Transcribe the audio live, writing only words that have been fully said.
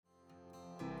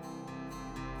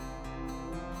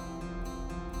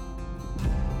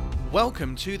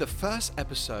Welcome to the first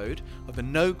episode of the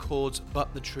No Chords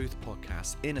But the Truth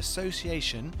podcast in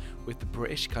association with the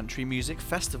British Country Music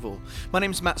Festival. My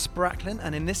name's Matt Spracklin,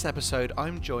 and in this episode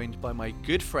I'm joined by my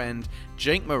good friend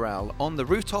Jake Morrell on the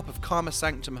rooftop of Karma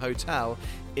Sanctum Hotel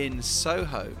in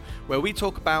Soho, where we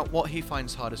talk about what he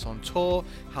finds hardest on tour,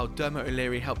 how Dermot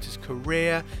O'Leary helped his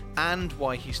career, and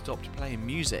why he stopped playing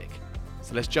music.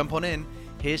 So let's jump on in.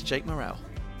 Here's Jake Morrell.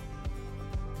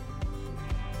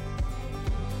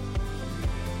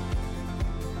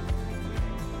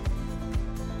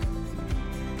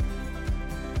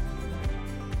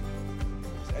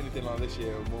 Like this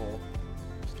year or more,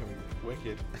 it's coming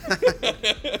wicked.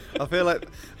 I feel like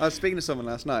I was speaking to someone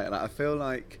last night, and I feel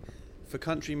like for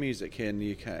country music here in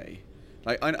the UK,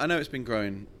 like I know it's been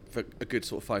growing for a good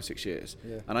sort of 5-6 years,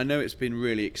 and I know it's been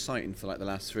really exciting for like the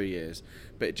last 3 years,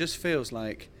 but it just feels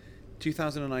like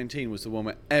 2019 was the one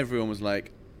where everyone was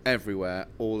like everywhere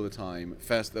all the time.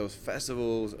 There was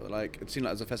festivals, like it seemed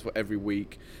like there was a festival every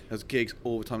week. There was gigs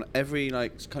all the time. Every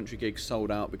like country gig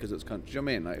sold out because it was country. Do you know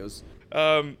what I mean? Like it was.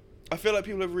 I feel like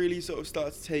people have really sort of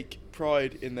started to take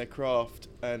pride in their craft,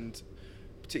 and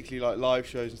particularly like live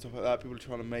shows and stuff like that. People are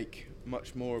trying to make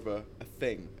much more of a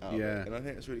thing out of it, and I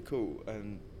think that's really cool.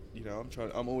 And you know,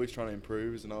 I'm always trying to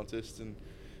improve as an artist and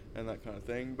that kind of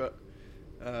thing. But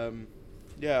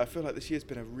yeah, I feel like this year's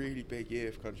been a really big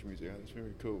year for country music. I think it's been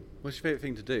really cool. What's your favourite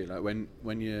thing to do? Like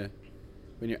when you're out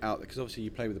there, because obviously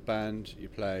you play with a band, you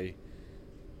play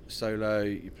solo,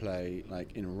 you play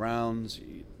like in rounds.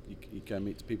 You go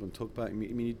meet people and talk about it. I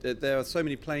mean, there are so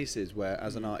many places where,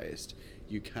 as an artist,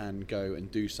 you can go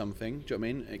and do something. Do you know what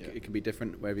I mean? It can be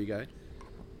different wherever you go.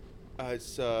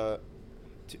 Do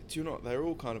you know what? They're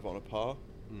all kind of on a par,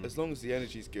 as long as the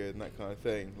energy's good and that kind of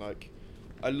thing. Like,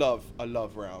 I love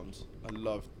rounds. I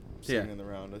love singing in the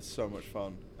round. It's so much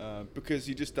fun because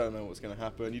you just don't know what's going to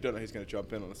happen. You don't know who's going to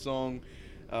jump in on a song,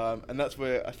 and that's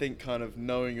where I think kind of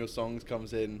knowing your songs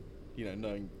comes in. You know,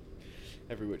 knowing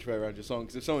every which way around your song,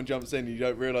 because if someone jumps in and you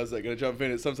don't realise they're going to jump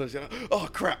in, it's sometimes you're like, oh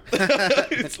crap.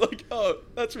 It's like, oh,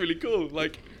 that's really cool,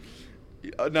 like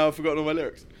now I've forgotten all my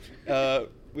lyrics,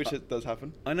 which it does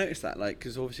happen. I noticed that, like,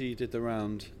 because obviously you did the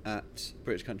round at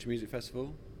British Country Music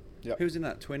Festival. Yeah. Who was in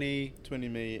that? 20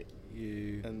 me,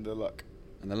 you and the Luck,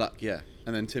 yeah,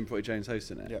 and then Tim Porter Jones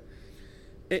hosting it. Yeah,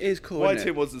 it is cool. Why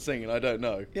Tim wasn't singing, I don't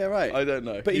know. Yeah, right, I don't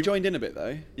know, but he joined in a bit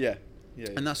though. Yeah.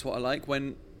 And that's what I like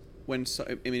when I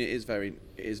mean, it is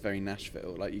very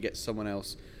Nashville. Like, you get someone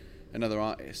else, another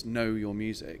artist, know your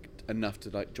music enough to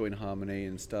like join harmony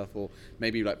and stuff, or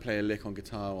maybe like play a lick on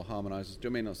guitar or harmonise. Do you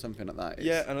know what I mean, or something like that?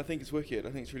 Yeah, and I think it's wicked. I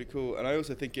think it's really cool, and I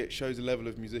also think it shows a level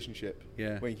of musicianship.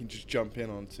 Yeah. When you can just jump in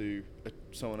onto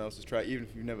someone else's track, even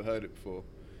if you've never heard it before.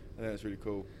 I think it's really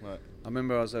cool. Like, I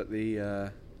remember I was at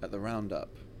the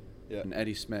roundup, and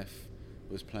Eddie Smith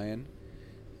was playing,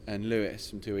 and Lewis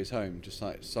from Two Ways Home just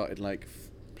like started like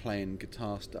playing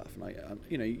guitar stuff, and like,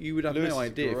 you know, you would have Lewis no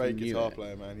idea. He's a great guitar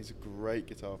player, man. He's a great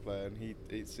guitar player, and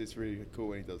it's really cool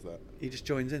when he does that. He just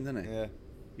joins in, doesn't he? Yeah.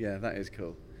 Yeah, that is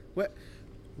cool.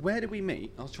 Where did we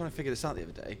meet? I was trying to figure this out the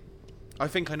other day. I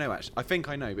think I know, actually. I think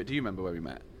I know, but do you remember where we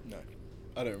met? No,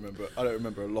 I don't remember. I don't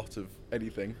remember a lot of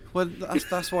anything. Well,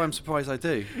 that's why I'm surprised I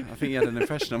do. I think you had an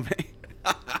impression on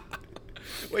me.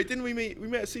 Wait, didn't we meet? We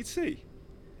met at C2C.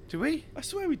 Did we? I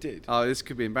swear we did. Oh, this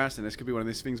could be embarrassing. This could be one of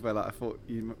these things where like I thought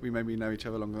we maybe know each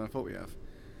other longer than I thought we have.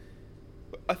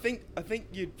 I think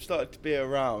you started to be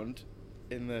around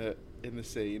in the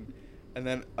scene, and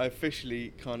then I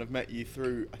officially kind of met you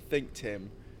through, I think,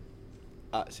 Tim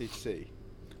at C2C.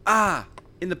 Ah,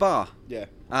 in the bar. Yeah.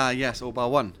 Ah, yes, all bar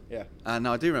one. Yeah.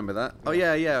 No, I do remember that. Yeah.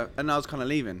 Oh yeah. And I was kind of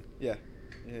leaving. Yeah.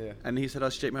 And he said, "I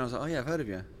was Jake Morrell." I was like, "Oh yeah, I've heard of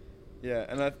you." Yeah,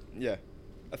 and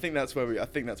I think that's where we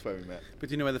met. But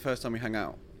do you know where the first time we hung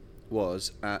out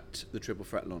was? At the Triple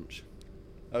Threat launch.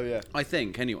 Oh yeah. I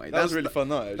think anyway. That was a really fun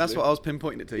night, actually. That's what I was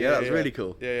pinpointing it to. Yeah, that was really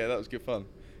cool. Yeah, that was good fun.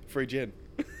 Free gin.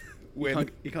 Win.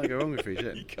 You can't go wrong with free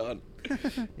gin. You can't.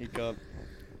 You can't.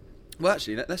 Well,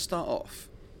 actually, let's start off.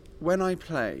 When I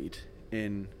played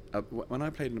in a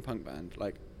punk band,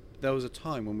 like, there was a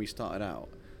time when we started out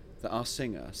that our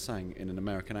singer sang in an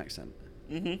American accent.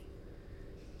 Mm-hmm.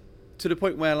 To the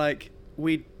point where, like,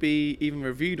 we'd be even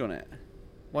reviewed on it.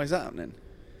 Why is that happening?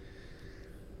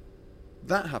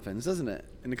 That happens, doesn't it,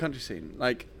 in the country scene?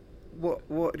 Like,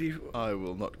 what do you... I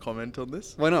will not comment on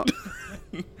this. Why not?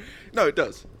 No, it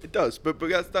does. But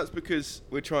that's because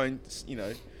we're trying, you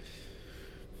know...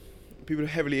 People are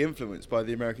heavily influenced by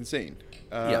the American scene.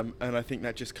 And I think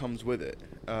that just comes with it.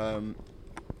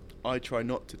 I try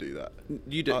not to do that.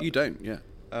 You don't, yeah.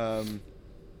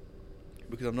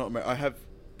 Because I'm not... I have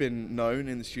been known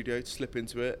in the studio to slip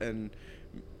into it and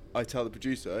I tell the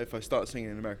producer, if I start singing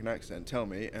in an American accent, tell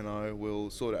me, and I will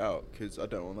sort it out, because I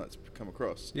don't want that to come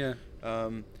across. Yeah.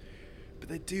 But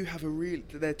they do have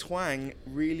their twang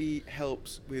really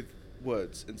helps with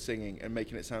words and singing and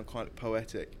making it sound quite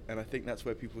poetic, and I think that's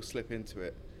where people slip into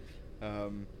it.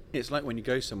 It's like when you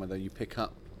go somewhere though, you pick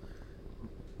up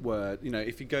word. You know,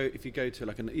 if you go to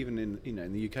like even in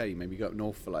in the UK, maybe you go up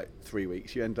north for like 3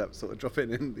 weeks, you end up sort of dropping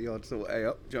in the odd sort of A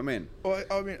up. Do you know what I mean?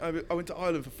 Well, I went to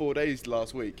Ireland for 4 days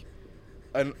last week,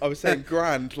 and I was saying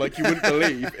grand like you wouldn't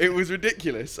believe. It was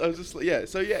ridiculous. I was just like, yeah.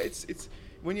 So yeah, it's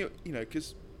when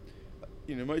because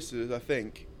most of us, I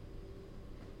think,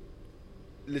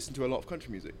 listen to a lot of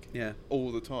country music. Yeah.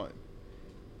 All the time,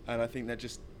 and I think that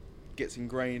just gets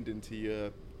ingrained into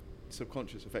your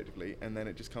subconscious effectively, and then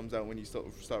it just comes out when you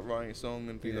start writing a song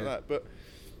and things like that. But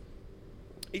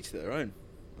each to their own,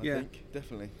 I think,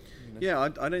 definitely. Yeah,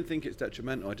 I don't think it's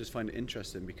detrimental. I just find it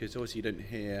interesting because obviously you don't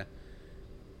hear,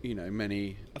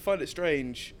 many. I find it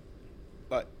strange,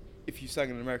 like if you sang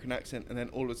in an American accent and then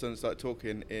all of a sudden start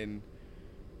talking in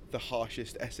the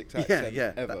harshest Essex accent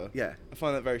ever. I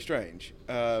find that very strange.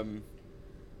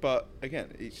 But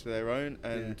again, each to their own,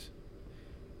 and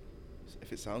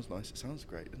if it sounds nice, it sounds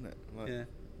great, doesn't it? Like,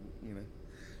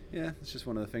 Yeah, it's just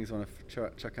one of the things I want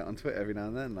to check out on Twitter every now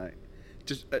and then. Like,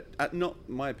 just not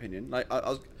my opinion. Like,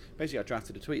 I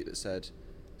drafted a tweet that said,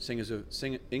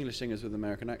 English singers with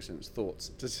American accents, thoughts,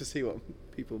 just to see what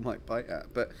people might bite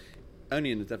at, but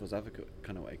only in the devil's advocate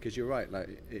kind of way. Because you're right, like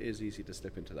it is easy to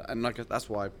slip into that, and like that's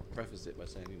why I prefaced it by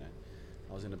saying,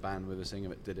 I was in a band with a singer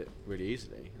that did it really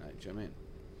easily. Like, do you know what I mean?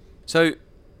 So,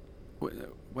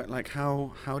 like,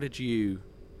 how did you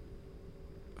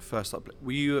first start?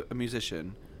 Were you a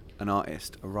musician, an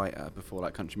artist, a writer before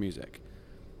like country music,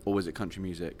 or was it country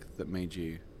music that made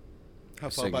you? How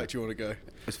far back do you want to go?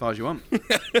 As far as you want.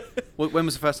 When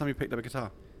was the first time you picked up a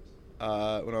guitar?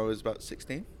 When I was about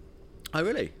 16. Oh,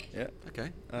 really? Yeah.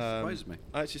 Okay. Surprises me.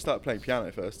 I actually started playing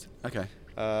piano first. Okay.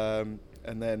 And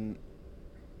then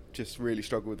just really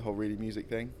struggled with the whole reading music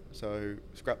thing, so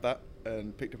scrapped that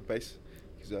and picked up a bass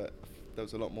because there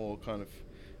was a lot more I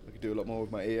could do a lot more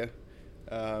with my ear.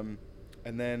 And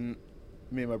then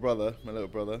me and my little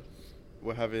brother,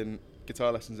 were having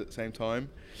guitar lessons at the same time,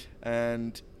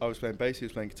 and I was playing bass, he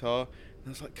was playing guitar, and I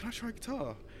was like, can I try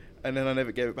guitar? And then I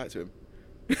never gave it back to him.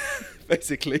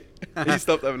 Basically, he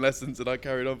stopped having lessons and I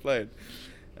carried on playing.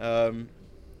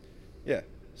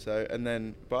 So and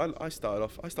then, but I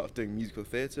started doing musical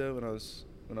theatre when I was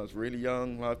really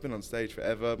young. Like, I've been on stage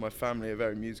forever. My family are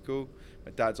very musical.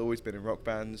 My dad's always been in rock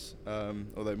bands,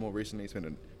 although more recently he's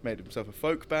made himself a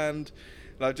folk band.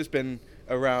 And I've just been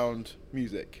around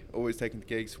music, always taking the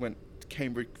gigs. Went to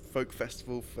Cambridge Folk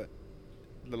Festival for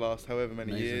the last however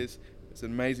many years. It's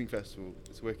an amazing festival.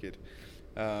 It's wicked.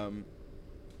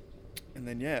 And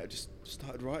then I just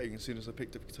started writing as soon as I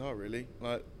picked up guitar. Really,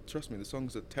 like, trust me, the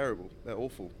songs are terrible. They're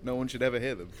awful. No one should ever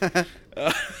hear them.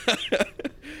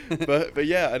 But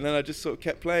yeah, and then I just sort of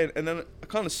kept playing, and then I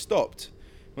kind of stopped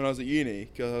when I was at uni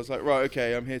because I was like, right,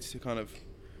 okay, I'm here to kind of.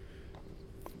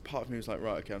 Part of me was like,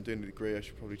 right, okay, I'm doing a degree. I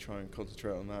should probably try and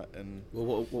concentrate on that. And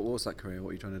well, what was that career? What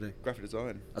are you trying to do? Graphic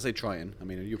design. I say trying. I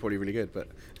mean, you're probably really good, but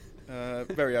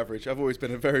very average. I've always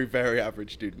been a very, very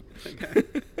average student. Okay.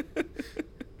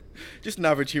 Just an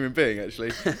average human being,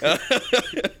 actually.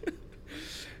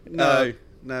 No,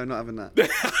 not having that.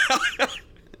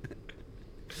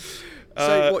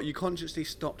 So what, you consciously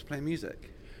stopped playing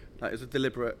music? Like, it was a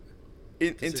deliberate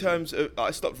in terms of,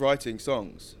 I stopped writing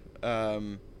songs.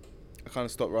 I kind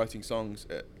of stopped writing songs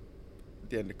at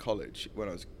the end of college when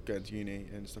I was going to uni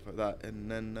and stuff like that, and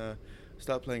then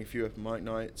started playing a few open mic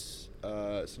nights. Some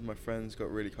of my friends got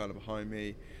really kind of behind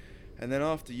me, and then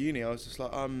after uni I was just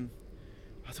like, I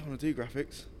don't want to do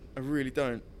graphics. I really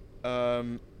don't.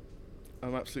 I'm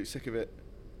absolutely sick of it.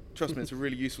 Trust me, it's a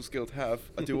really useful skill to have.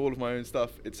 I do all of my own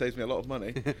stuff. It saves me a lot of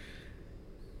money.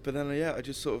 But then, I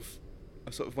just sort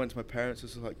of went to my parents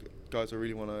and was like, guys, I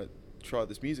really want to try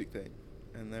this music thing.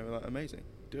 And they were like, amazing,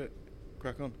 do it,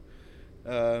 crack on.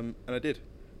 And I did,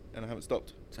 and I haven't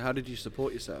stopped. So how did you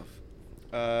support yourself?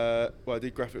 Well, I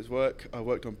did graphics work. I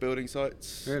worked on building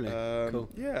sites. Really? Cool.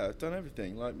 Yeah, I've done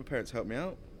everything. Like, my parents helped me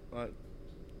out. Like,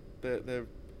 they're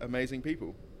amazing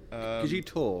people. Because you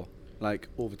tour like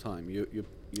all the time. You're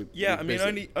I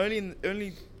mean,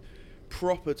 only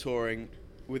proper touring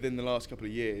within the last couple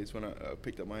of years when I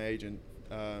picked up my agent,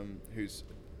 who's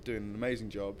doing an amazing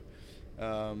job.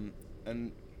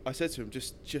 And I said to him,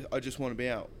 I just want to be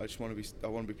out. I want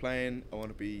to be playing. I want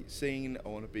to be seen. I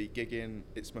want to be gigging.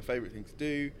 It's my favourite thing to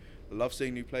do. I love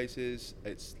seeing new places.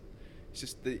 It's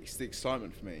the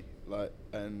excitement for me. Like,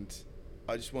 and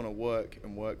I just want to work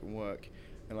and work and work.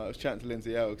 And like, I was chatting to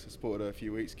Lindsay L because I supported her a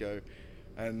few weeks ago,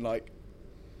 and like,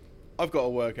 I've got a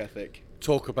work ethic.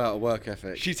 Talk about a work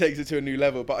ethic. She takes it to a new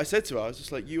level. But I said to her, I was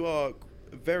just like, you are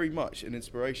very much an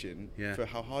inspiration for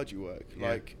how hard you work. Yeah.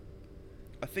 Like,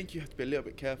 I think you have to be a little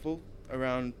bit careful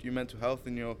around your mental health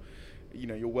and your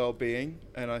well-being.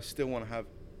 And I still want to have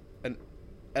an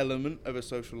element of a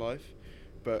social life,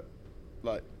 but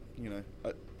like,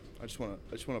 I just want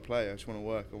to play. I just want to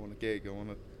work. I want to gig. I want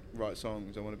to write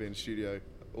songs. I want to be in the studio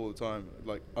all the time.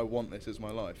 Like, I want this as my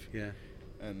life. Yeah.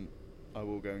 And I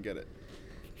will go and get it.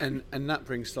 And that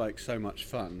brings like so much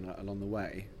fun along the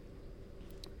way.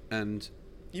 And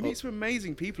you meet some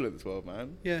amazing people in this world,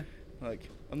 man. Yeah. Like,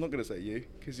 I'm not gonna say you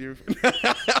because you're.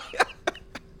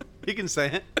 You can say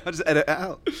it. I'll just edit it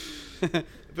out.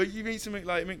 But you meet some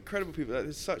like incredible people. Like,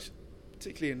 there's such,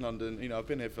 particularly in London. I've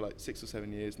been here for like 6 or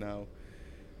 7 years now.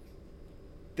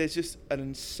 There's just an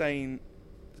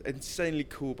insanely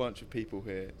cool bunch of people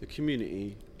here. The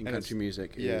community in country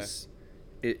music is.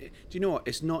 Do you know what?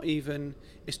 It's not even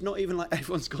like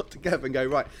everyone's got together and go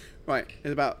right.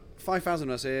 There's about 5,000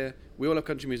 of us here. We all love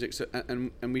country music, so,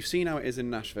 and we've seen how it is in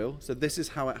Nashville. So this is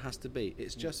how it has to be.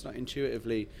 It's just like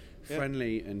intuitively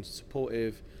friendly and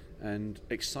supportive and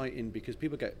exciting, because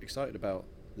people get excited about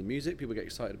the music. People get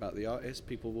excited about the artists.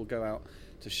 People will go out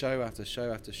to show after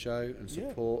show after show and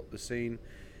support the scene.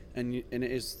 And it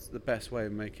is the best way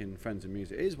of making friends in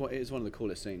music. It is one of the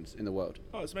coolest scenes in the world.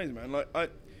 Oh, it's amazing, man. Like,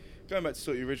 going back to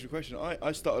sort of your original question,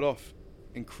 I started off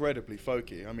incredibly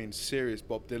folky. I mean, serious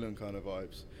Bob Dylan kind of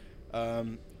vibes.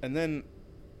 And then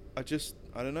I just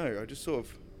sort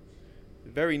of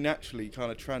very naturally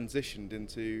kind of transitioned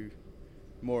into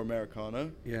more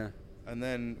Americana. Yeah. And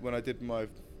then when I did my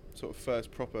sort of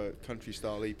first proper country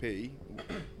style EP,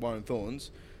 Wine and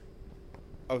Thorns,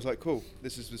 I was like, cool,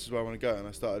 this is where I want to go. And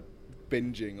I started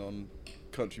binging on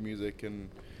country music and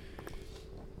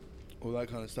all that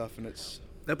kind of stuff. And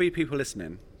there'll be people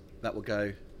listening that will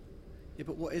go, yeah,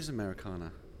 but what is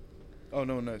Americana? Oh,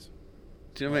 no one knows.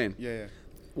 Do you know what I mean? Yeah.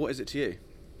 What is it to you?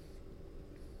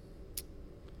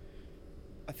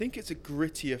 I think it's a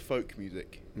grittier folk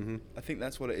music. Mm-hmm. I think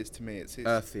that's what it is to me. It's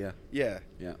earthier. Yeah.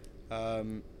 Yeah.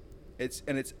 It's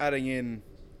adding in.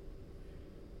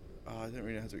 I don't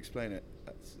really know how to explain it.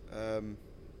 I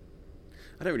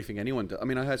don't really think anyone does. I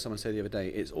mean, I heard someone say the other day,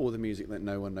 it's all the music that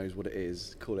no one knows what it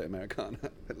is. Call it Americana.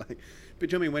 But do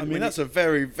you know what I mean? That's a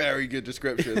very, very good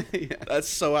description. Yeah. That's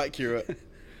so accurate.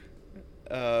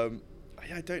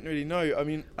 I don't really know. I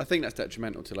mean, I think that's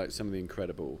detrimental to like some of the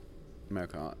incredible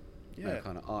Americana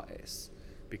artists,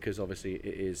 because obviously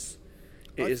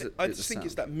I just think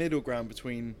it's that middle ground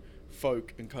between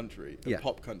folk and country, and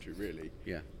pop country, really.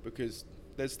 Yeah. Because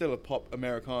there's still a pop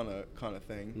Americana kind of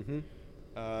thing.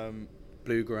 Mm-hmm.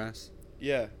 Bluegrass.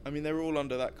 Yeah, I mean, they're all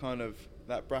under that kind of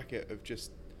that bracket of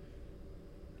just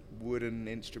wooden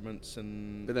instruments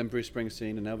and. But then Bruce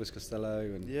Springsteen and Elvis Costello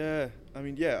and. Yeah, I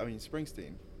mean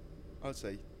Springsteen, I'd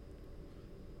say.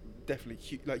 Definitely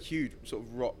huge sort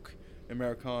of rock,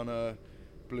 Americana,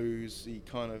 bluesy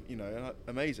kind of,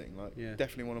 amazing.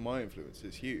 Definitely one of my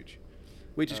influences. Huge.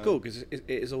 Which is cool, because it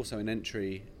is also an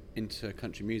entry into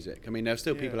country music. I mean, there are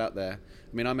still people out there.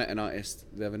 I mean, I met an artist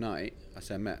the other night. I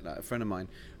say I met, like a friend of mine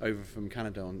over from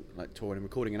Canada on like touring and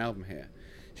recording an album here.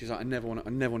 She's like, I never want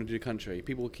to do country.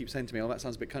 People keep saying to me, "Oh, that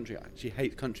sounds a bit country." She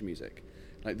hates country music,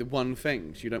 like the one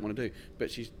thing she don't want to do.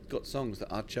 But she's got songs that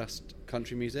are just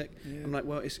country music. Yeah. I'm like,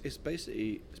 well, it's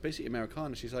basically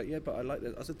Americana. She's like, yeah, but I like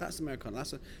that. I said, that's Americana.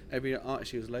 Every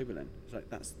artist she was labeling. It's like,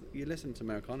 you listen to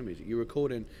Americana music. You're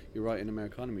recording, you're writing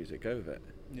Americana music. Go with it.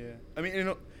 Yeah, I mean,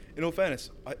 in all fairness,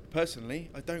 I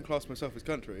don't class myself as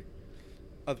country.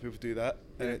 Other people do that,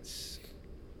 and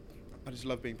I just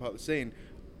love being part of the scene.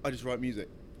 I just write music.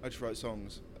 I just write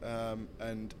songs,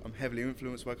 and I'm heavily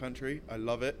influenced by country. I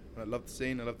love it. I love the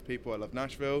scene. I love the people. I love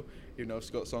Nashville. Even though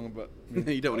I've got a song, but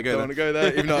you don't want to go there. Don't want to go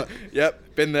there. Even though,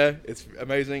 yep, been there. It's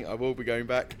amazing. I will be going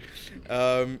back.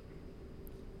 I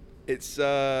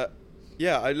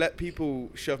let people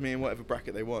shove me in whatever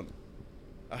bracket they want.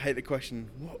 I hate the question,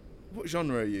 what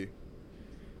genre are you?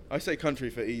 I say country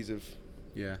for ease of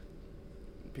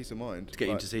peace of mind. To get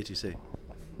you into CTC.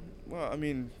 Well, I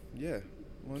mean, yeah,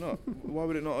 why not? Why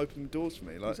would it not open doors for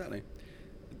me? Like, exactly.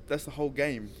 That's the whole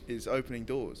game, is opening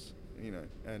doors,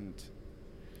 and...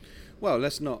 Well,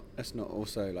 let's not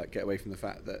also like get away from the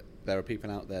fact that there are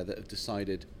people out there that have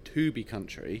decided to be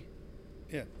country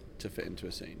to fit into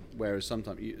a scene. Whereas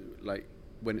sometimes,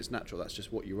 when it's natural, that's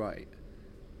just what you write.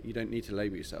 You don't need to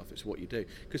label yourself. It's what you do.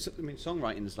 Because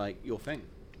songwriting is like your thing.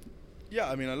 Yeah,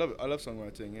 I mean, I love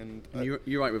songwriting, and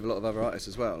you write with a lot of other artists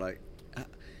as well. Like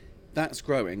that's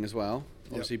growing as well.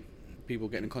 Obviously, people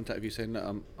getting in contact with you saying,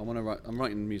 "No, I want to write. I'm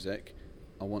writing music.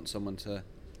 I want someone to."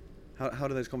 How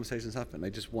do those conversations happen? They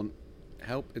just want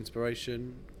help,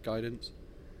 inspiration, guidance.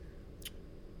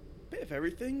 Bit of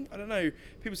everything. I don't know.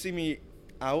 People see me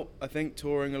out, I think,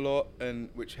 touring a lot, and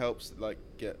which helps like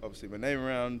get obviously my name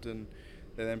around, and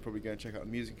they then probably go and check out the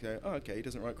music and go, oh, okay, he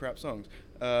doesn't write crap songs.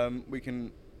 We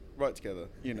can write together,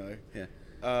 you know. Yeah.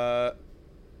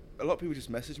 A lot of people just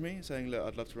message me saying, look,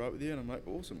 I'd love to write with you, and I'm like,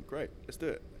 awesome, great, let's do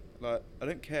it. Like, I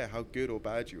don't care how good or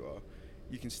bad you are,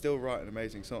 you can still write an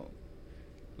amazing song.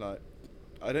 Like,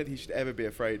 I don't think you should ever be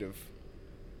afraid of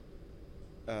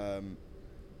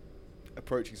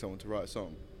approaching someone to write a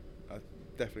song.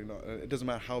 Definitely not. It doesn't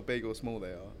matter how big or small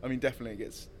they are. I mean, definitely it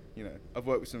gets, you know, I've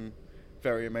worked with some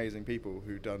very amazing people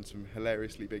who've done some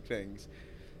hilariously big things,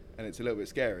 and it's a little bit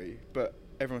scary, but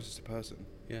everyone's just a person.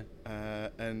 Yeah.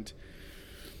 And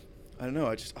I don't know,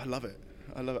 I love it.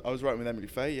 I love it. I was writing with Emily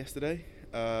Faye yesterday.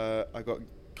 I got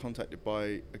contacted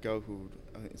by a girl called,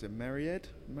 I think it's a Maried?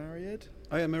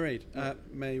 Oh yeah, Mairead.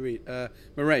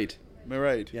 Mairead.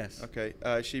 Mairead. Yes. Okay.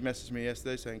 She messaged me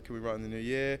yesterday saying, can we write in the new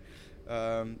year?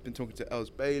 Been talking to Els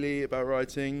Bailey about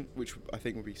writing, which I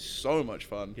think would be so much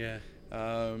fun. Yeah.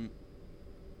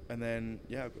 And then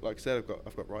like I said,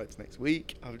 I've got writes next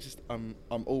week. I'm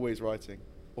always writing,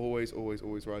 always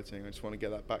writing. I just want to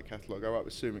get that back catalogue. I write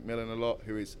with Sue McMillan a lot,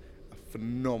 who is a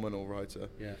phenomenal writer.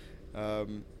 Yeah.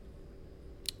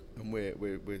 And we're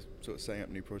sort of setting up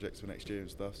new projects for next year and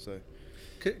stuff. So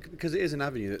because it is an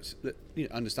avenue that you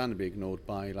know, understandably ignored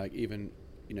by like even,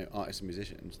 you know, artists and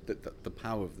musicians, that the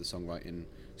power of the songwriting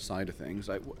side of things,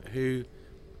 like who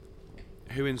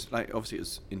like obviously it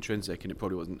was intrinsic and it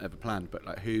probably wasn't ever planned, but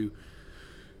like who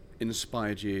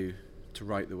inspired you to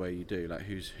write the way you do? Like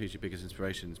who's your biggest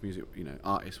inspirations, music, you know,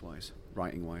 artist wise,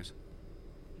 writing wise?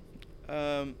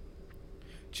 Do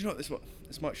you know what,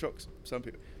 this might shock some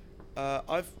people.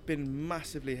 I've been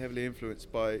massively heavily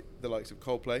influenced by the likes of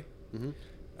Coldplay,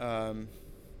 and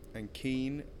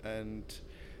Keane, and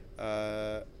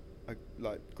I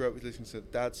like grew up with listening to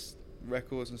Dad's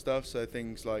records and stuff. So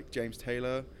things like James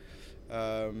Taylor,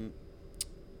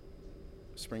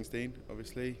 Springsteen,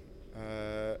 obviously,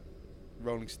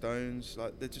 Rolling Stones.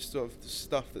 Like they're just sort of the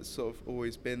stuff that's sort of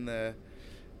always been there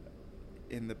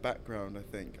in the background. I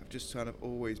think I've just kind of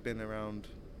always been around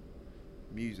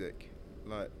music.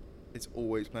 Like it's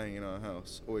always playing in our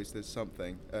house. Always there's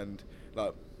something. And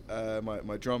like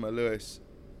my drummer Lewis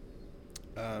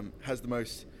has the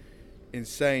most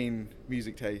insane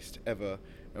music taste ever.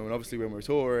 And when we're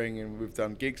touring and we've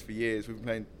done gigs for years, we've been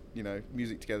playing, you know,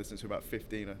 music together since we're about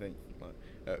 15, I think, like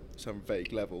at some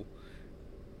vague level.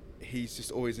 He's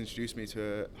just always introduced me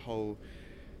to a whole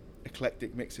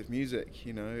eclectic mix of music.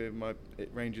 You know, it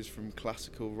ranges from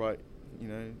classical right, you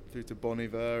know, through to Bon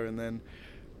Iver, and then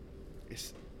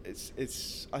it's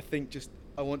I think just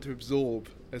I want to absorb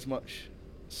as much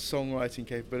songwriting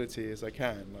capability as I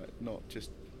can, like not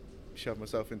just shove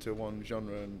myself into one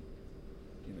genre and,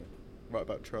 you know, write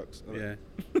about trucks. Yeah.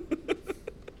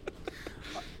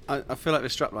 I feel like the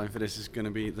strapline for this is going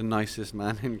to be the nicest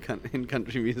man in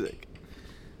country music.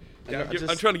 Yeah,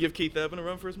 I'm trying to give Keith Urban a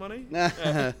run for his money.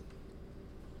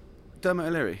 Dermot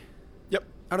O'Leary. Yep.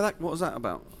 What was that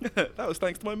about? That was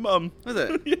thanks to my mum. Was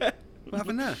it? Yeah. What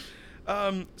happened there?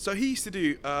 So he used to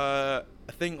do a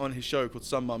thing on his show called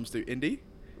Some Mums Do Indie.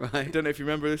 Right. I don't know if you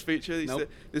remember this feature. Nope.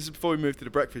 This is before we moved to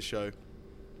the breakfast show.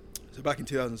 So back in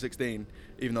 2016,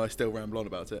 even though I still ramble on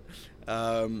about it.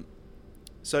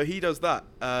 So he does that.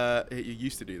 He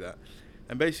used to do that.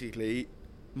 And basically,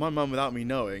 my mum, without me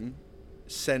knowing,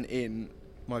 sent in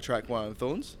my track Wire and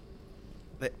Thorns.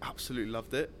 They absolutely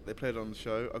loved it. They played it on the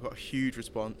show. I got a huge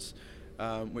response,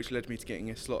 which led me to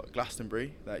getting a slot at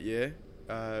Glastonbury that year,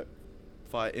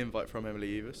 via invite from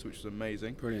Emily Evis, which was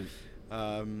amazing. Brilliant.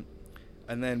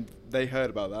 And then they heard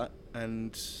about that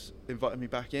and invited me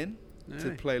back in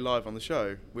to play live on the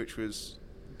show, which was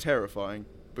terrifying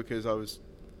because I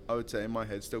would say in my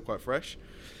head, still quite fresh.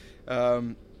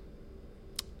 So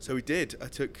we did. I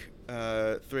took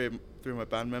three of my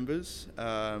band members,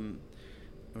 and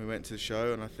we went to the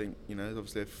show, and I think, you know, there's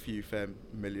obviously a few fair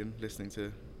million listening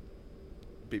to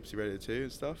BBC Radio 2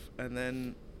 and stuff. And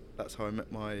then that's how I met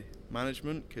my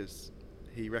management, because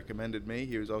he recommended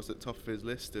me. I was at the top of his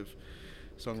list of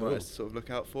songwriters to sort of look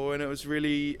out for, and it was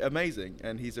really amazing.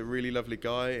 And he's a really lovely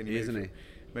guy, and isn't he?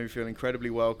 Made me feel incredibly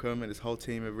welcome, and his whole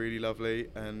team are really lovely,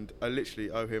 and I literally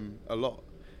owe him a lot,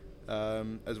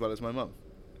 as well as my mum,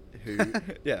 who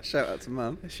yeah. Shout out to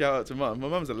mum. Shout out to mum. My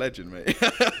mum's a legend, mate.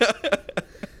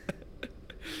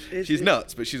 She's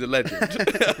nuts, but she's a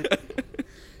legend.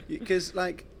 Because,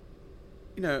 like,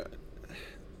 you know,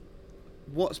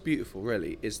 what's beautiful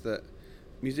really is that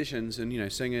musicians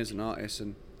and singers and artists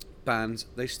and bands,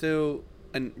 they still,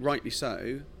 and rightly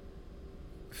so,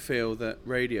 feel that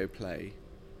radio play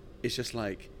is just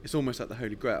like, it's almost like the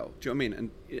holy grail. Do you know what I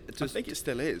mean? And I think it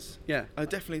still is. Yeah, I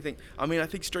definitely think. I mean, I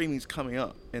think streaming's coming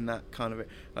up in that kind of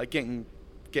like getting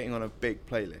on a big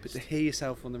playlist. but to hear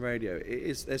yourself on the radio,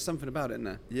 there's something about it,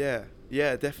 isn't there?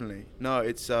 Yeah, definitely. No,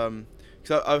 it's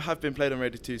because I have been played on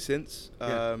Radio 2 since.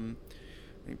 I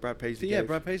think Brad Paisley.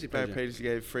 Brad Paisley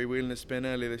gave Freewheeling a spin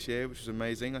earlier this year, which was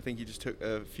amazing. I think he just took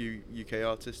a few UK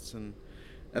artists and.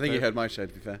 I think he heard my show,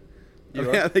 to be fair.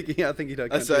 I think he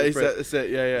did. That's it.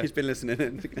 Yeah. He's been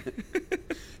listening.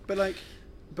 but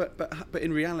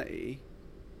in reality,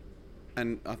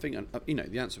 and I think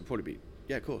the answer would probably be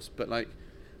yeah, of course. But like,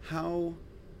 how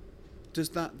does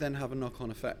that then have a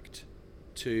knock-on effect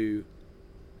to,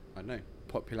 I don't know,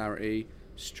 popularity,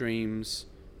 streams,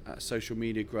 social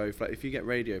media growth? Like, if you get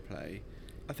radio play,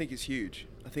 I think it's huge.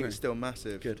 I think it's still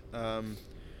massive. Good.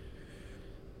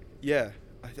 Yeah,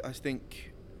 I think.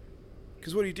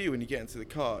 Because what do you do when you get into the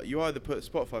car? You either put a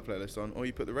Spotify playlist on or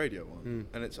you put the radio on.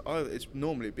 And it's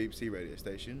normally a BBC radio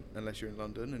station, unless you're in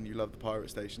London and you love the pirate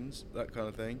stations, that kind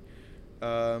of thing.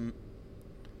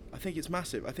 I think it's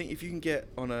massive. I think if you can get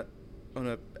on a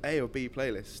A or B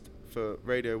playlist for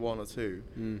Radio 1 or 2,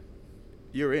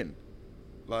 you're in.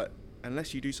 Like,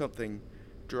 unless you do something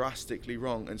drastically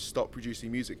wrong and stop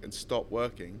producing music and stop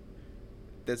working,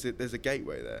 there's a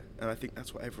gateway there, and I think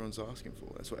that's what everyone's asking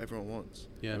for. That's what everyone wants.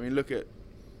 Yeah. I mean, look at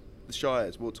the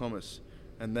Shires, Walt Thomas,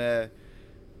 and their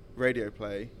radio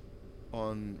play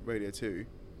on Radio 2.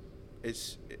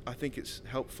 I think it's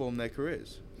helped form their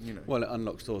careers. Well, it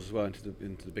unlocks doors as well into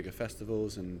the bigger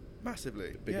festivals and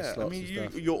massively. Bigger slots. I mean,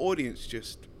 your audience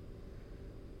just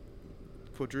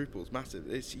quadruples. Massive.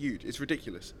 It's huge. It's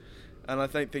ridiculous, and I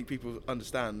don't think people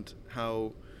understand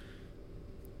how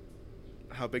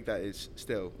big that is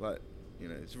still. Like,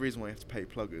 it's the reason why you have to pay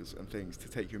pluggers and things to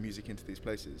take your music into these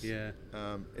places. Yeah.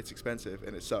 It's expensive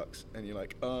and it sucks, and you're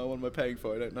like, oh, what am I paying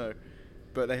for? I don't know.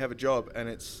 But they have a job, and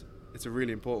it's a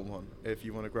really important one if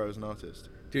you want to grow as an artist.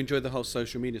 Do you enjoy the whole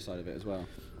social media side of it as well?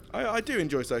 I do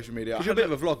enjoy social media. You're a bit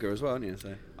of a vlogger as well, aren't you?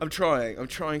 So. I'm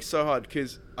trying so hard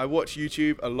because I watch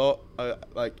YouTube a lot.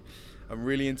 I'm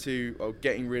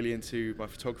getting really into my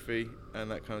photography and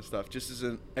that kind of stuff, just as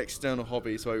an external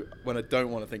hobby. So when I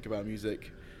don't want to think about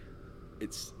music,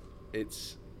 it's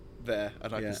there,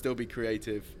 and I can still be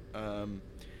creative.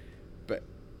 But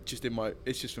it's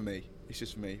just for me. It's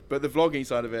just for me. But the vlogging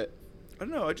side of it, I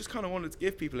don't know. I just kind of wanted to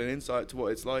give people an insight to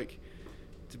what it's like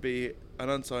to be an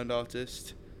unsigned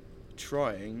artist,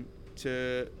 trying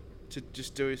to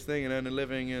just do his thing and earn a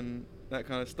living and that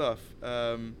kind of stuff.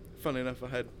 Funnily enough, I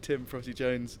had Tim Frosty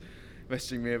Jones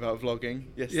messaging me about vlogging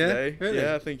yesterday. Yeah, really?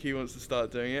 Yeah, I think he wants to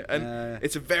start doing it. And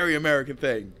it's a very American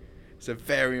thing. It's a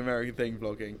very American thing,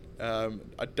 vlogging.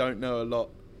 I don't know a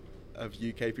lot of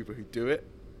UK people who do it,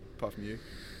 apart from you.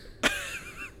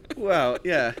 Well,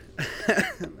 yeah.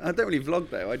 I don't really vlog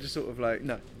though. I just sort of like...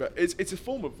 No, but it's a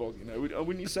form of vlogging,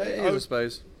 wouldn't you say? It is, I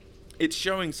suppose. It's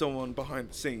showing someone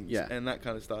behind the scenes and that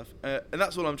kind of stuff. And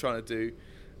that's what I'm trying to do.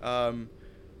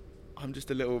 I'm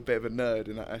just a little bit of a nerd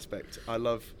in that aspect. I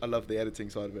love the editing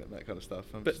side of it and that kind of stuff.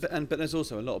 But there's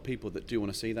also a lot of people that do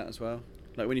want to see that as well.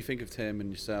 Like when you think of Tim and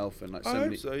yourself and like so I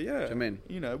many. Hope so, yeah. Do you know what I mean?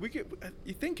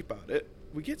 You think about it,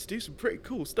 we get to do some pretty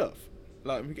cool stuff.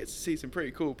 Like, we get to see some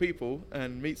pretty cool people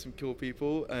and meet some cool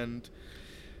people, and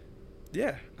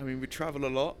yeah, I mean, we travel a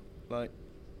lot. Like,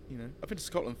 I've been to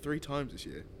Scotland 3 times this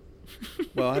year.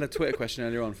 Well, I had a Twitter question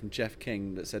earlier on from Jeff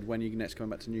King that said, when are you next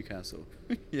coming back to Newcastle?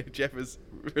 Yeah, Jeff was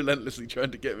relentlessly trying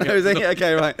to get me. Oh, is he?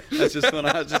 Okay, right. That's just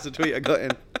a tweet I got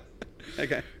in.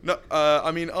 Okay. No,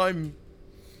 I mean, I'm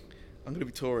going to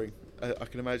be touring. I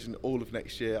can imagine all of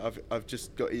next year. I've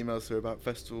just got emails through about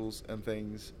festivals and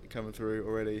things coming through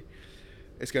already.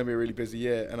 It's going to be a really busy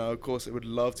year, and I, of course, would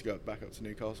love to go back up to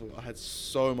Newcastle. I had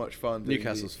so much fun.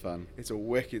 Newcastle's fun. It's a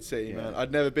wicked city, man.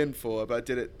 I'd never been before, but I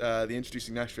did it the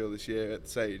Introducing Nashville this year at the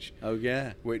Sage. Oh,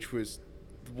 yeah. Which was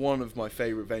one of my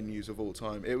favourite venues of all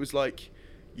time. It was like,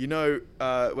 where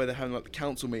they're having like the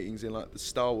council meetings in like the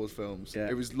Star Wars films. Yeah.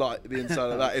 It was like the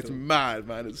inside of that. It's mad,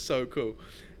 man. It's so cool.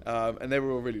 And they were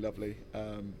all really lovely.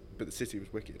 But the city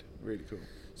was wicked. Really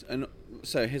cool.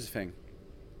 So here's the thing.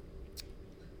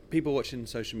 People watching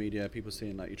social media, people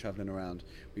seeing like you traveling around.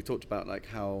 We've talked about like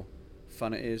how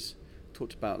fun it is.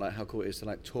 Talked about like how cool it is to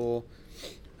like tour,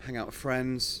 hang out with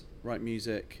friends, write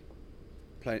music,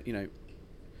 play,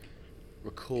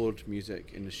 record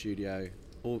music in the studio,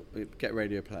 or get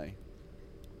radio play.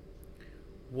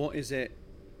 What is it?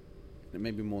 It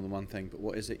may be more than one thing, but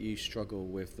what is it you struggle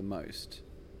with the most,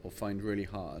 or find really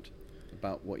hard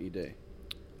about what you do?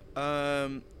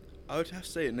 I would have to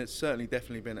say, and it's certainly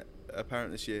definitely been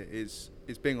apparent this year, is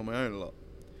being on my own a lot.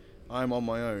 I'm on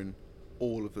my own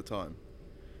all of the time,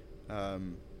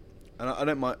 and I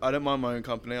don't mind my own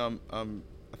company. I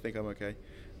think I'm okay,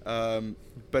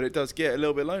 but it does get a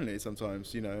little bit lonely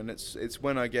sometimes, you know. And it's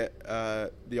when I get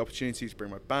the opportunity to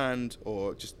bring my band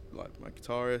or just like my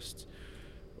guitarist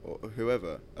or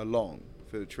whoever along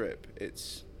for the trip.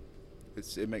 It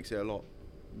makes it a lot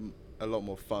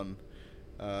more fun,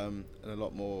 and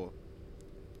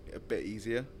a bit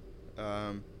easier.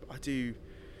 I do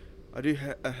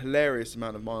a hilarious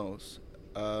amount of miles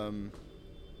on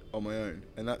my own,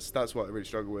 and that's what I really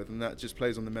struggle with, and that just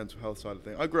plays on the mental health side of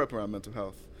things. I grew up around mental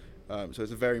health, so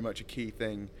it's very much a key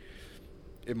thing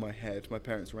in my head. My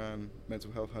parents ran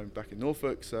mental health home back in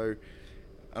Norfolk, so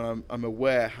I'm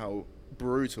aware how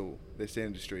brutal this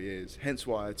industry is. Hence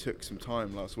why I took some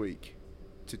time last week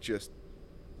to just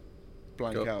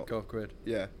blank out. Go off grid.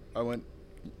 Yeah, I went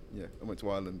to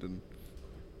Ireland and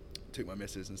took my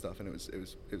missus and stuff, and it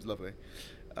was lovely.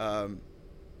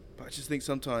 But I just think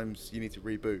sometimes you need to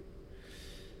reboot.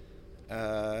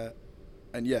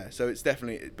 And yeah, so it's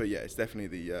definitely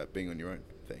the being on your own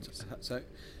thing. So have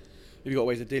you got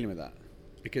ways of dealing with that?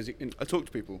 Because I talk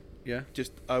to people. Yeah.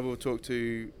 Just I will talk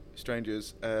to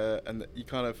strangers, and you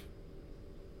kind of.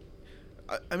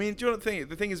 I mean, do you know what the thing?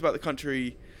 The thing is about the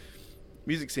country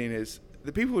music scene is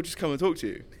the people will just come and talk to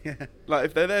you. Yeah. Like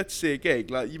if they're there to see a gig,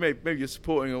 like maybe you're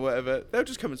supporting or whatever, they'll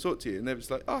just come and talk to you, and they're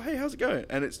just like, oh hey, how's it going?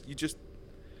 And you just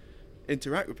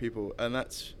interact with people, and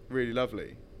that's really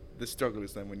lovely. The struggle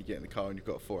is then when you get in the car and you've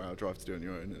got a 4-hour drive to do on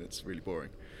your own, and it's really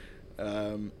boring.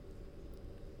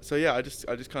 So yeah, I just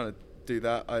kind of do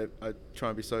that. I try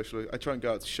and be social. I try and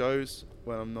go out to shows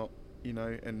when I'm not,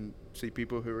 and see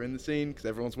people who are in the scene, because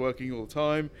everyone's working all the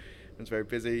time and it's very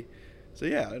busy. So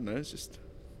yeah, I don't know. It's just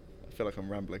I feel like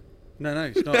I'm rambling. No,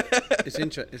 it's not. It's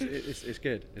it's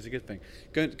good. It's a good thing.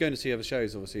 Going to see other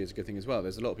shows obviously is a good thing as well.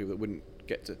 There's a lot of people that wouldn't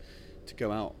get to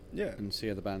go out and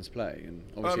see other bands play. And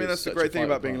obviously I mean, that's the great thing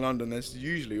about being in London. There's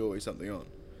usually always something on,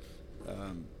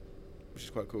 which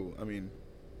is quite cool. I mean,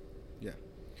 yeah.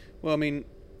 Well, I mean,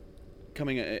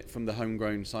 coming at it from the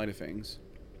homegrown side of things,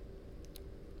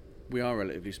 we are a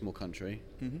relatively small country.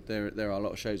 Mm-hmm. There are a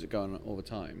lot of shows that go on all the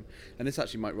time, and this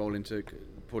actually might roll into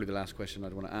probably the last question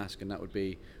I'd want to ask, and that would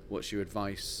be, what's your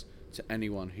advice to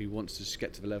anyone who wants to just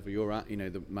get to the level you're at?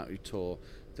 The amount you tour,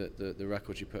 the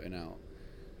records you're putting out.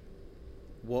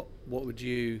 What would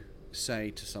you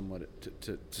say to someone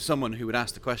to someone who would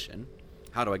ask the question,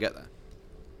 how do I get there?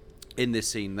 In this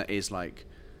scene that is like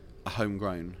a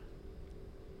homegrown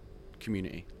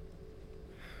community.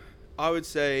 I would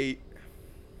say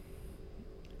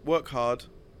work hard.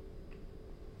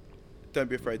 Don't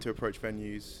be afraid to approach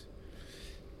venues.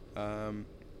 And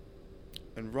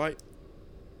write,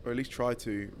 or at least try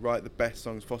to write the best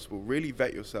songs possible. Really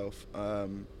vet yourself.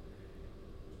 I'm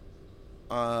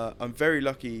very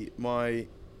lucky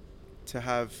to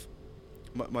have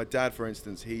my dad, for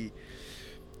instance.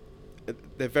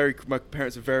 My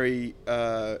parents are very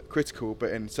critical,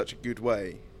 but in such a good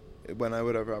way.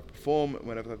 Whenever I perform,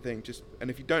 whenever I think, and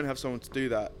if you don't have someone to do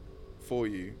that for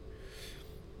you,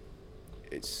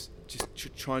 it's just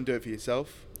try and do it for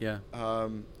yourself. Yeah. I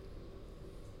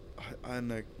don't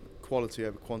know, quality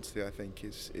over quantity, I think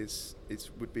is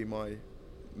would be my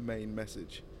main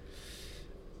message.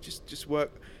 Just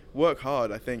work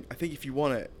hard. I think if you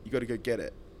want it, you got to go get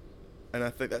it. And I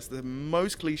think that's the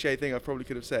most cliche thing I probably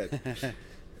could have said,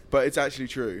 but it's actually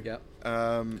true. Yeah.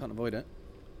 Can't avoid it.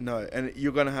 No, and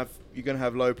you're gonna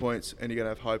have low points and you're gonna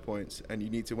have high points, and you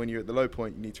need to, when you're at the low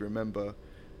point, you need to remember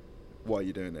why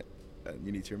you're doing it, and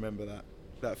you need to remember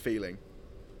that feeling,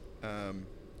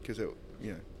 because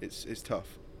it's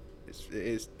tough.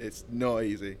 It's not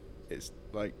easy. It's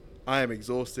like I am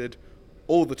exhausted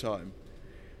all the time,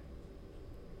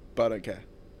 but I don't care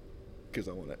because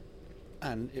I want it.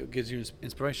 And it gives you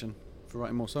inspiration for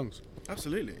writing more songs.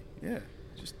 Absolutely, yeah.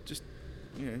 Just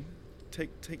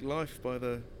take life by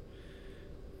the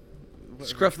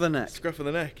scruff of the neck. Scruff of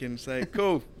the neck, and say,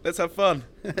 "Cool, let's have fun."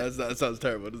 That sounds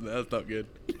terrible, doesn't it? That's not good.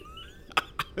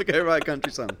 Okay, right,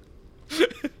 country song.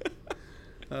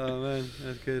 Oh man,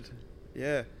 that's good.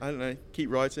 Yeah, I don't know.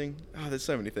 Keep writing. There's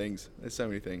so many things.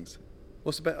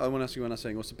 What's the best? I want to ask you one last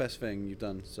thing. What's the best thing you've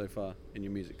done so far in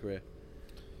your music career?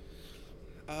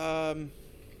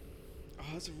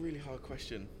 That's a really hard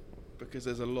question because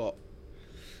there's a lot.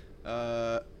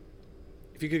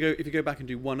 If you go back and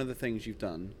do one of the things you've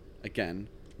done again,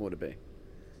 what would it be?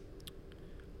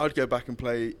 I'd go back and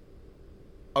play.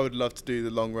 I would love to do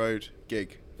the Long Road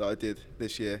gig that I did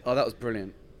this year. Oh, that was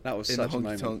brilliant. That was in such the a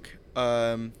moment. honky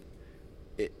tonk.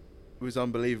 was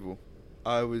unbelievable.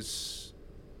 I was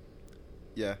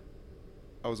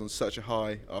on such a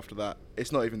high after that.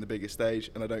 It's not even the biggest stage,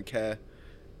 and I don't care.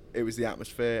 It was the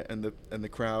atmosphere and the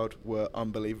crowd were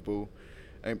unbelievable.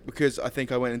 And because I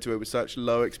think I went into it with such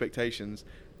low expectations,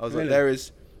 I was like,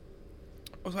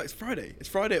 it's Friday. It's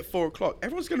Friday at 4:00.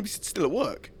 Everyone's going to be still at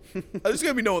work. There's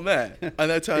going to be no one there.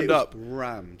 And they turned up.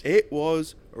 Rammed. It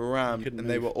was rammed. And move.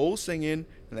 they were all singing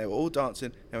and they were all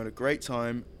dancing. They were having a great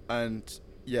time. And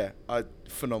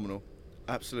phenomenal.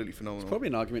 Absolutely phenomenal. It's probably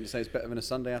an argument to say it's better than a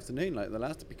Sunday afternoon like the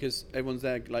last, because everyone's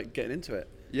there like getting into it.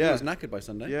 Yeah. I was knackered by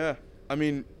Sunday. Yeah. I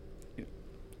mean,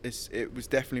 it was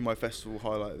definitely my festival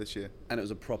highlight this year. And it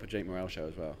was a proper Jake Morrell show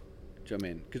as well. Do you know what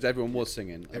I mean? Because everyone was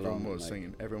singing. Everyone was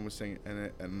singing.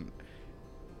 And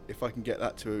if I can get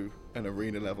that to an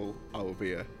arena level, I will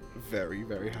be a very,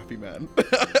 very happy man.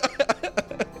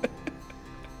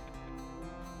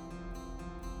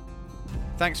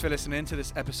 Thanks for listening to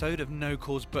this episode of No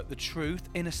Cause But The Truth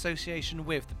in association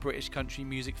with the British Country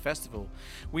Music Festival.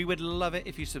 We would love it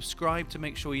if you subscribe to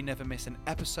make sure you never miss an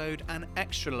episode, and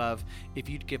extra love if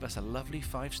you'd give us a lovely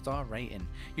 5-star rating.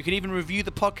 You can even review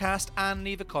the podcast and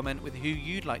leave a comment with who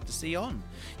you'd like to see on.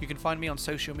 You can find me on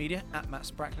social media at Matt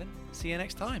Spracklin. See you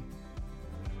next time.